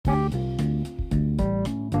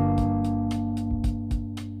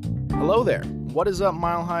Hello there. What is up,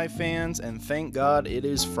 Mile High fans? And thank God it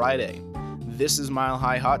is Friday. This is Mile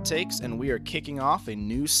High Hot Takes, and we are kicking off a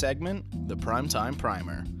new segment, the Primetime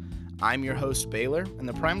Primer. I'm your host, Baylor, and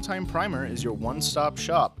the Primetime Primer is your one-stop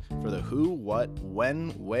shop for the who, what, when,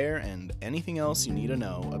 where, and anything else you need to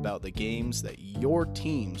know about the games that your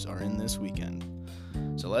teams are in this weekend.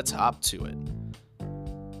 So let's hop to it.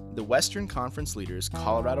 The Western Conference leaders,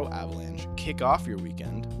 Colorado Avalanche, kick off your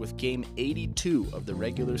weekend with Game 82 of the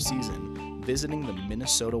regular season, visiting the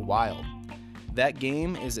Minnesota Wild. That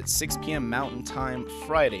game is at 6 p.m. Mountain Time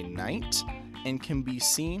Friday night and can be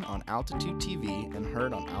seen on Altitude TV and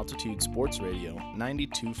heard on Altitude Sports Radio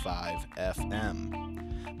 92.5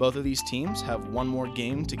 FM. Both of these teams have one more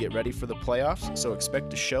game to get ready for the playoffs, so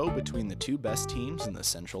expect a show between the two best teams in the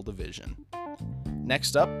Central Division.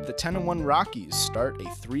 Next up, the 10-1 Rockies start a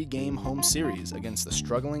 3-game home series against the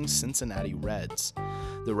struggling Cincinnati Reds.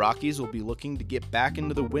 The Rockies will be looking to get back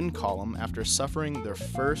into the win column after suffering their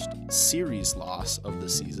first series loss of the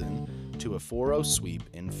season to a 4-0 sweep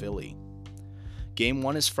in Philly. Game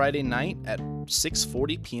 1 is Friday night at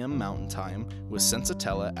 6:40 p.m. Mountain Time with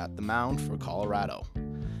Sensatella at the mound for Colorado.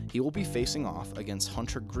 He will be facing off against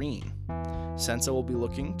Hunter Green. Sensa will be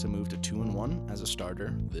looking to move to 2-1 as a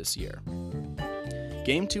starter this year.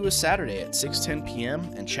 Game 2 is Saturday at 6:10 p.m.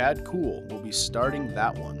 and Chad Kuhl will be starting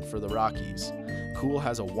that one for the Rockies. Kuhl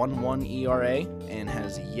has a 1.1 ERA and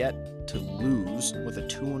has yet to lose with a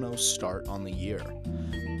 2-0 start on the year.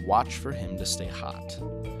 Watch for him to stay hot.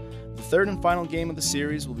 The third and final game of the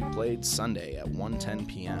series will be played Sunday at 1:10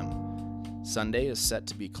 p.m. Sunday is set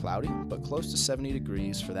to be cloudy, but close to 70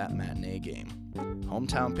 degrees for that matinee game.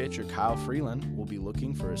 Hometown pitcher Kyle Freeland will be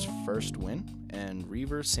looking for his first win, and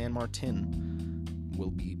Reaver San Martin will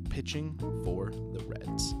be pitching for the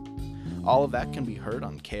Reds. All of that can be heard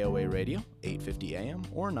on KOA Radio, 850 AM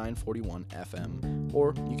or 941 FM,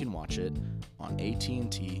 or you can watch it on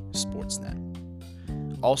AT&T Sportsnet.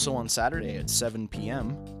 Also on Saturday at 7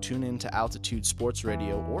 p.m., tune in to Altitude Sports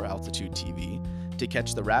Radio or Altitude TV to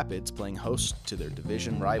catch the Rapids playing host to their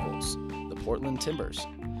division rivals, the Portland Timbers.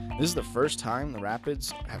 This is the first time the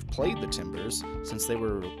Rapids have played the Timbers since they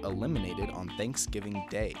were eliminated on Thanksgiving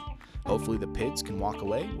Day. Hopefully the Pids can walk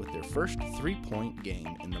away with their first 3-point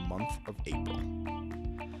game in the month of April.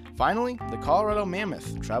 Finally, the Colorado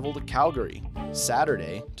Mammoth travel to Calgary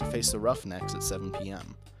Saturday to face the Roughnecks at 7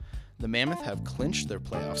 p.m. The Mammoth have clinched their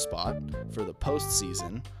playoff spot for the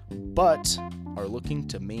postseason, but are looking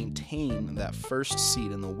to maintain that first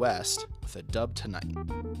seed in the West with a dub tonight.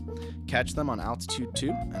 Catch them on Altitude 2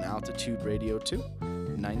 and Altitude Radio 2,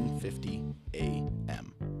 950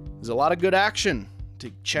 AM. There's a lot of good action to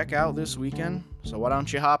check out this weekend, so why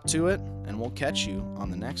don't you hop to it, and we'll catch you on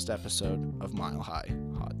the next episode of Mile High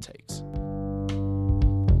Hot Takes.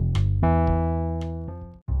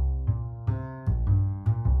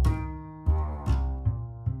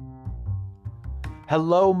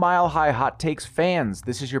 Hello, Mile High Hot Takes fans.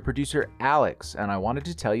 This is your producer, Alex, and I wanted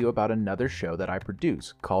to tell you about another show that I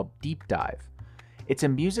produce called Deep Dive. It's a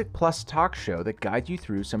music plus talk show that guides you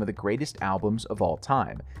through some of the greatest albums of all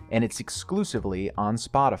time, and it's exclusively on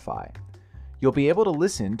Spotify. You'll be able to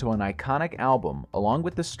listen to an iconic album along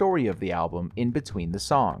with the story of the album in between the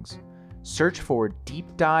songs. Search for Deep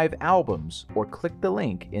Dive Albums or click the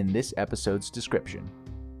link in this episode's description.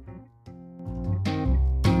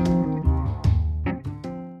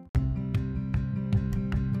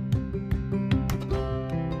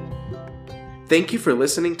 Thank you for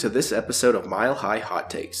listening to this episode of Mile High Hot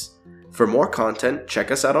Takes. For more content, check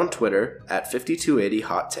us out on Twitter at 5280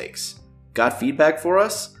 Hot Takes. Got feedback for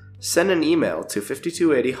us? Send an email to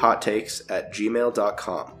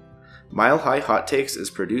 5280hottakes@gmail.com. Mile High Hot Takes is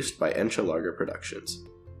produced by Enchilarga Productions.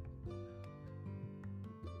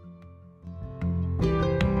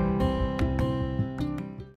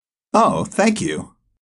 Oh, thank you.